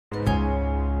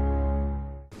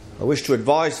I wish to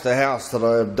advise the House that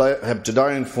I have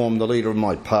today informed the Leader of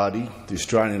my party, the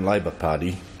Australian Labor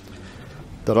Party,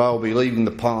 that I will be leaving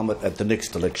the Parliament at the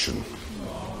next election.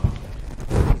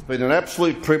 It's been an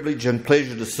absolute privilege and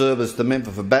pleasure to serve as the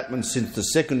member for Batman since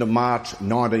the 2nd of March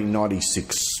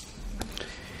 1996.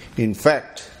 In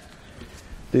fact,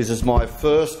 this is my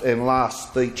first and last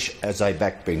speech as a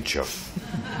backbencher.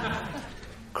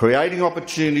 Creating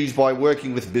opportunities by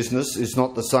working with business is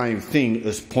not the same thing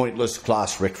as pointless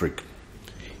class rhetoric.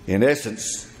 In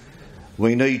essence,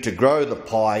 we need to grow the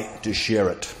pie to share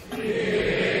it.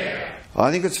 Yeah. I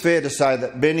think it's fair to say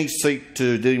that many seek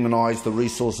to demonise the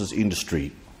resources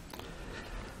industry.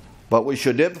 But we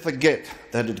should never forget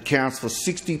that it accounts for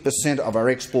 60% of our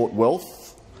export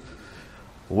wealth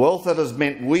that has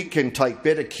meant we can take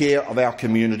better care of our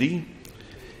community,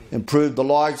 improve the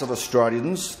lives of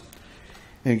Australians,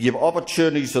 and give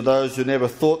opportunities to those who never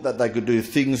thought that they could do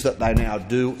things that they now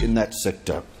do in that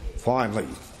sector. Finally,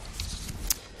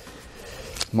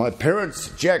 my parents,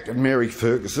 Jack and Mary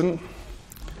Ferguson,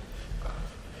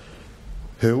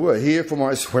 who were here for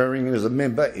my swearing in as a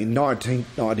member in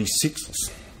 1996,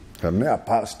 have now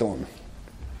passed on.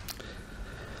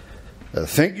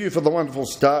 Thank you for the wonderful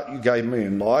start you gave me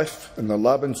in life and the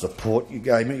love and support you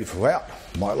gave me throughout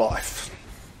my life.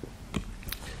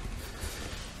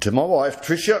 To my wife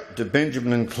Tricia, to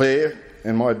Benjamin and Claire,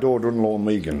 and my daughter-in-law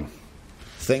Megan,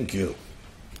 thank you.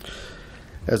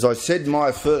 As I said in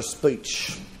my first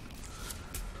speech,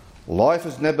 life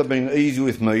has never been easy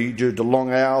with me due to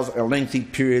long hours and lengthy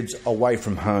periods away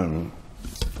from home.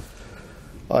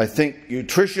 I thank you,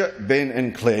 Tricia, Ben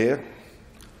and Claire,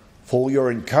 for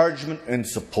your encouragement and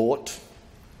support.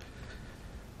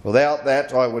 Without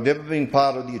that, I would never have been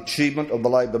part of the achievement of the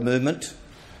Labor movement,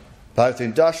 both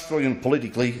industrially and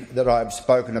politically, that I have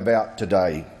spoken about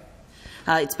today.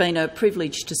 It's been a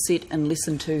privilege to sit and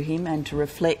listen to him and to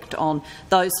reflect on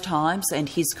those times and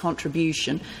his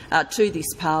contribution to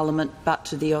this parliament, but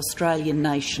to the Australian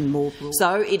nation more broadly.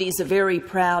 So it is a very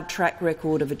proud track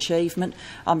record of achievement.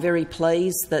 I'm very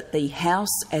pleased that the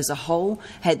House as a whole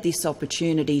had this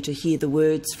opportunity to hear the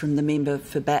words from the member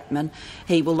for Batman.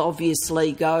 He will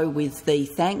obviously go with the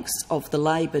thanks of the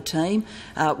Labor team.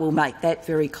 We'll make that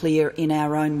very clear in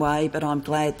our own way, but I'm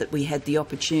glad that we had the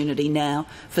opportunity now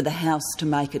for the House to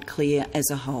make it clear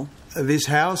as a whole. This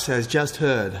House has just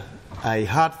heard a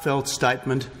heartfelt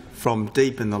statement from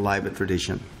deep in the Labor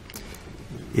tradition.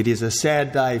 It is a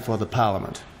sad day for the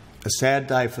Parliament, a sad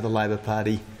day for the Labor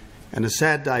Party, and a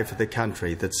sad day for the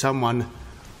country that someone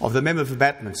of the member for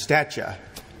Batman's stature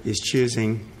is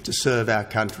choosing to serve our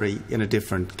country in a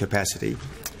different capacity.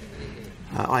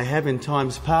 I have in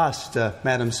times past,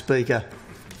 Madam Speaker,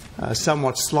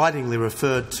 somewhat slightingly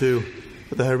referred to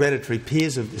the hereditary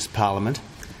peers of this Parliament.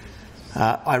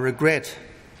 I regret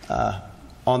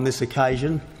on this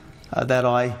occasion that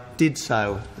I did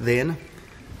so then.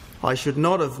 I should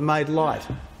not have made light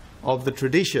of the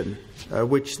tradition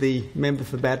which the member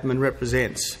for Batman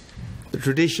represents, the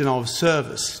tradition of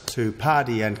service to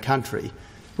party and country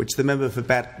which the member for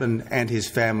Batman and his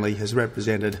family has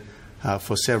represented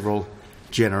for several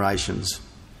generations.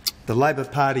 The Labor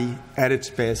Party at its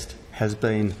best has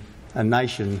been a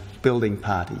nation-building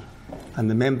party, and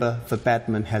the member for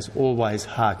Batman has always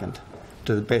hearkened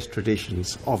to the best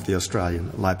traditions of the Australian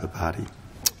Labor Party.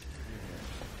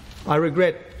 I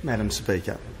regret, Madam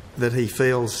Speaker, that he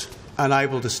feels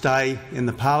unable to stay in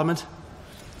the Parliament.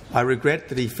 I regret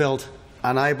that he felt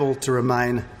unable to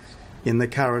remain in the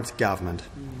current government.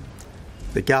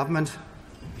 The government,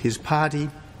 his party,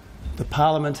 the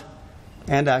Parliament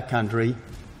and our country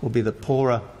will be the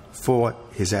poorer for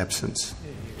his absence.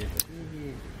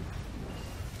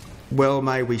 Well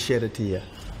may we shed a tear,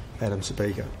 Madam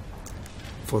Speaker,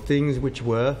 for things which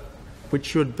were, which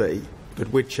should be, but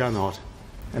which are not.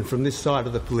 And from this side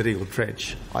of the political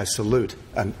trench, I salute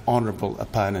an honourable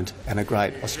opponent and a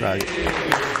great Australian.